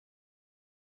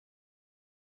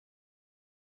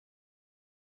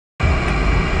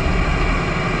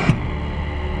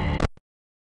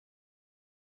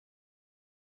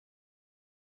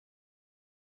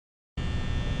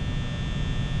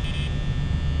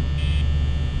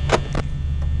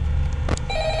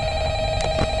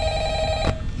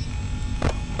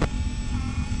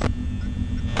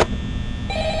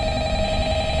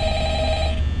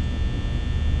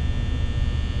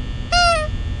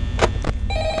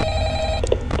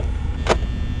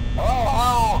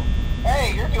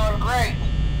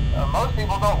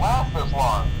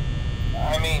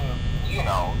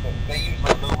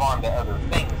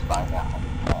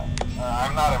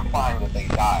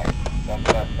they die.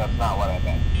 That's not what I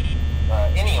meant.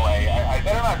 Anyway, I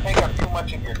better not take up too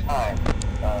much of your time.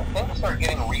 Things are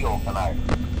getting real tonight.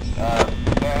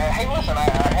 Hey, listen, I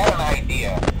had an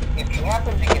idea. If you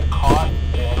happen to get caught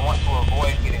and want to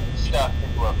avoid getting stuffed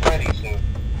into a Freddy suit,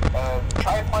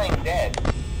 try playing dead.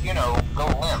 You know, go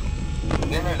limp.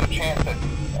 Then there's a chance that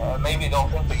maybe they'll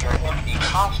think that you're an empty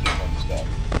costume instead.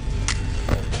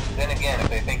 Then again, if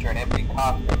they think you're an empty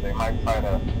costume, they might try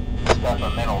to stuff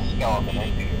a mental skeleton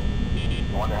into you.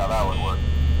 I wonder how that would work.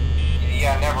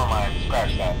 Yeah, never mind.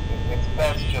 Scratch that. It's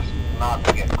best just not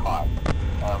to get caught.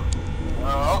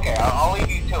 Okay, I'll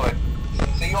leave you to it.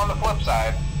 See you on the flip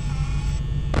side.